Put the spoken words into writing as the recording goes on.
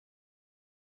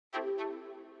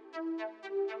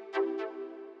Welcome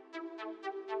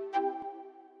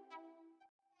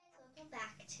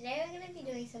back. Today we're going to be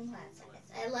doing some plant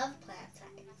science. I love plant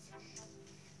science.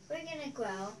 We're going to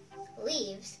grow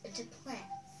leaves into plants.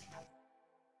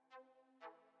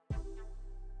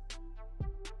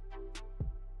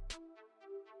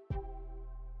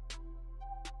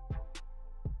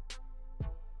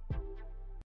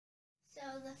 So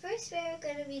the first way we're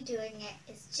going to be doing it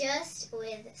is just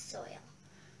with soil.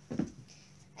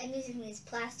 I'm using these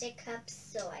plastic cups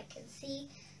so I can see,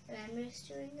 and I'm just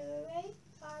doing it right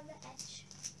on the edge.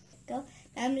 Go.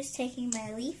 Now I'm just taking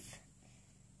my leaf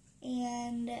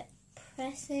and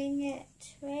pressing it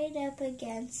right up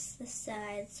against the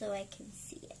side so I can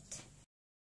see it.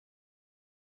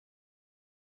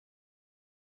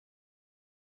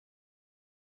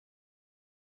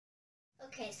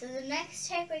 Okay, so the next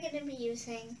type we're going to be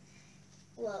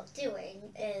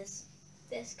doing is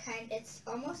this kind. It's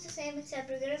almost the same, except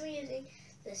we're going to be using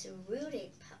this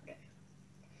rooting powder.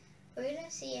 We're going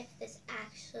to see if this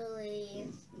actually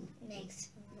makes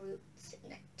roots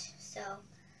in it. So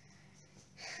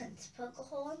let's poke a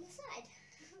hole in the side.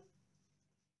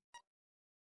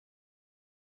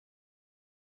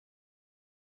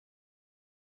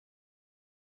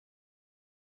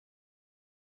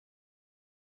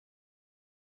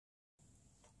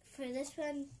 For this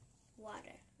one,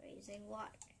 water. We're using water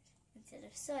instead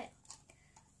of soil.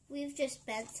 We've just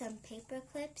bent some paper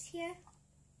clips here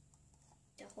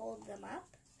to hold them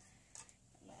up.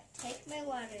 I'm going to take my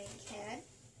watering can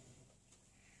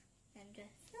and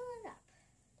fill it up.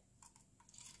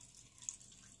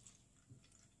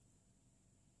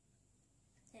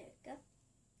 There we go.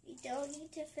 You don't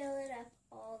need to fill it up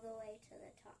all the way to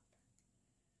the top.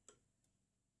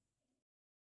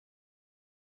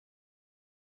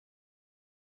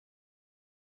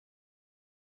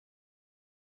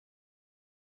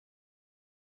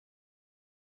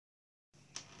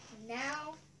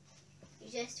 Now,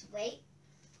 you just wait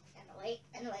and wait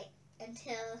and wait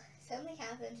until something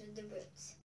happens with the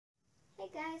roots. Hey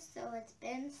guys, so it's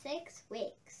been 6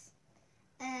 weeks,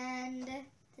 and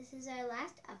this is our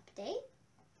last update,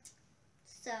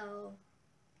 so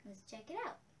let's check it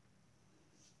out.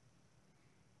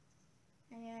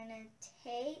 I'm going to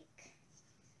take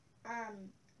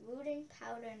rooting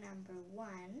powder number 1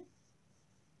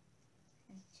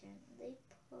 and gently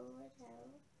pull it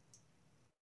out.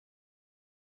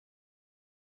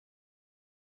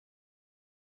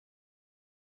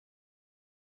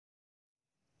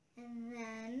 And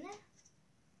then,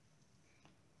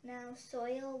 now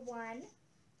soil 1.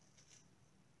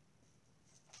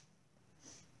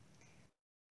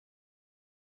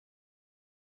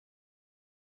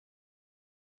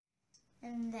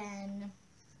 And then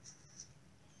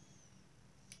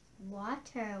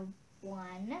water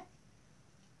 1.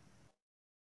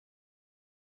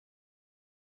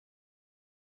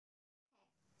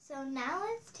 So now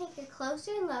let's take a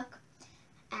closer look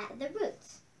at the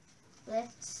roots.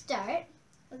 Let's start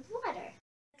with water.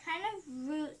 The kind of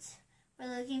roots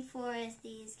we're looking for is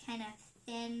these kind of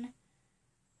thin,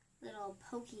 little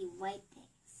pokey white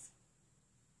things.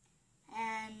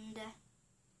 And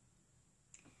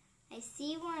I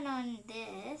see one on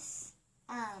this,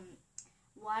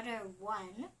 water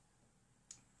 1.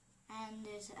 And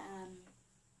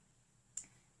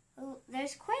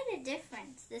there's quite a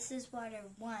difference. This is water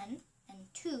 1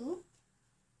 and 2.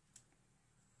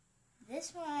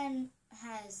 This one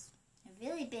has a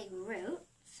really big root,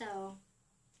 so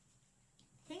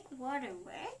I think water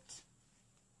worked.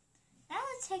 Now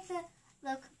let's take a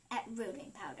look at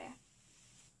rooting powder.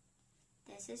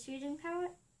 This is rooting powder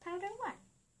 1.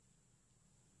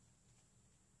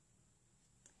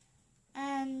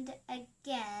 And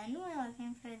again, we're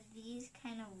looking for these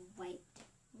kind of white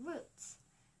roots.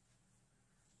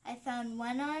 I found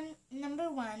one on number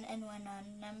 1 and one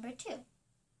on number 2.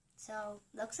 So,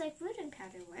 looks like rooting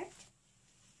powder worked.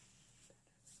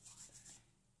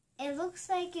 It looks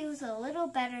like it was a little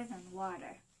better than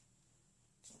water.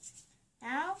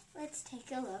 Now, let's take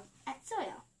a look at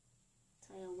soil.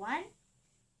 Soil 1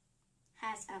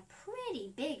 has a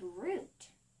pretty big root.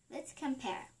 Let's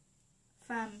compare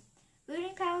from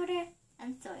rooting powder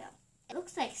and soil. It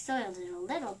looks like soil did a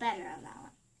little better on that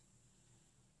one.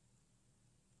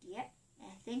 Yep,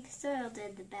 I think soil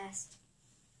did the best.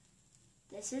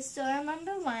 This is soil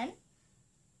number 1.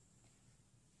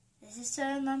 This is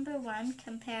soil number 1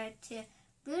 compared to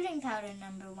rooting powder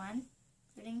number 1.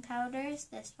 Rooting powder is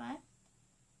this one,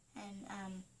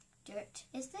 and dirt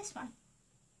is this one.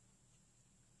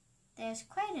 There's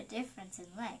quite a difference in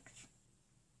length.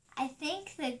 I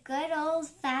think the good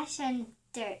old-fashioned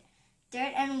dirt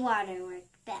and water work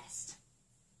best.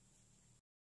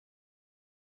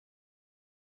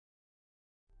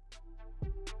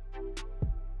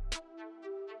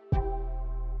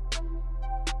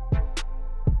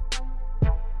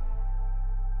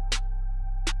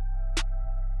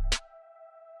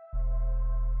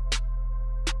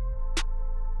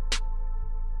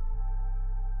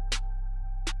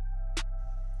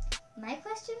 my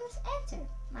question was answered.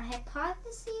 My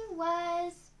hypothesis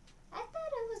was, I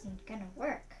thought it wasn't gonna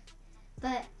work,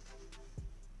 but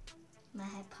my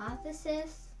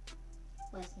hypothesis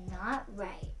was not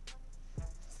right.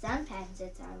 Sometimes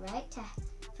it's alright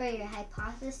for your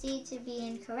hypothesis to be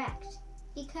incorrect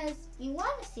because you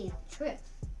want to see the truth.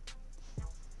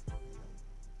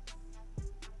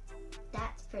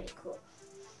 That's pretty cool.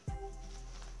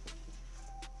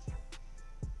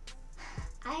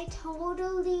 I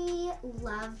totally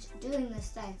loved doing this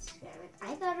science experiment.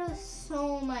 I thought it was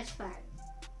so much fun.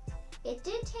 It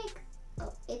did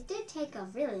take a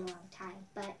really long time,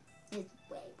 but it's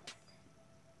way worth it.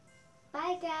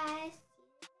 Bye guys!